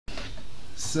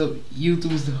So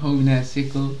YouTube's the home that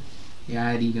sickle. Yeah, I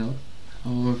already know.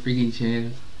 I'm on a freaking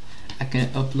channel. I can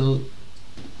upload.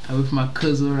 I'm with my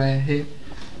cousin right here.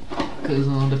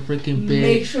 Cousin on the freaking bed.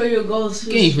 Make sure you go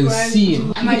subscribe. Can't even see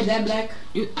him. Am I that black?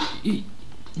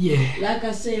 Yeah. Like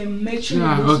I said, make sure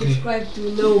you go subscribe to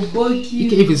Lil Boyki. You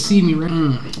can't even see me,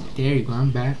 right? There you go.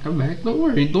 I'm back. Don't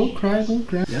worry. Don't cry.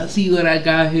 Y'all see what I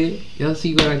got here?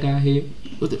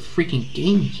 With the freaking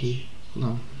game chair. Hold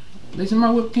on. This is my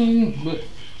webcam, but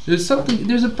there's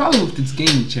a problem with this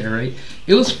gaming chair, right?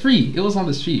 It was free. It was on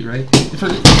the street, right?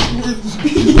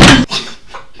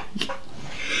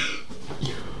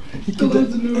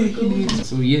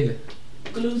 So yeah.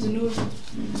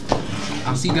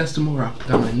 I'll see you guys tomorrow. I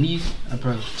got my niece. I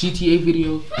brought a GTA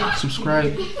video.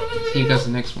 Subscribe. See you guys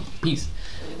the next one. Peace.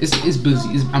 It's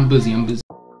busy. I'm busy.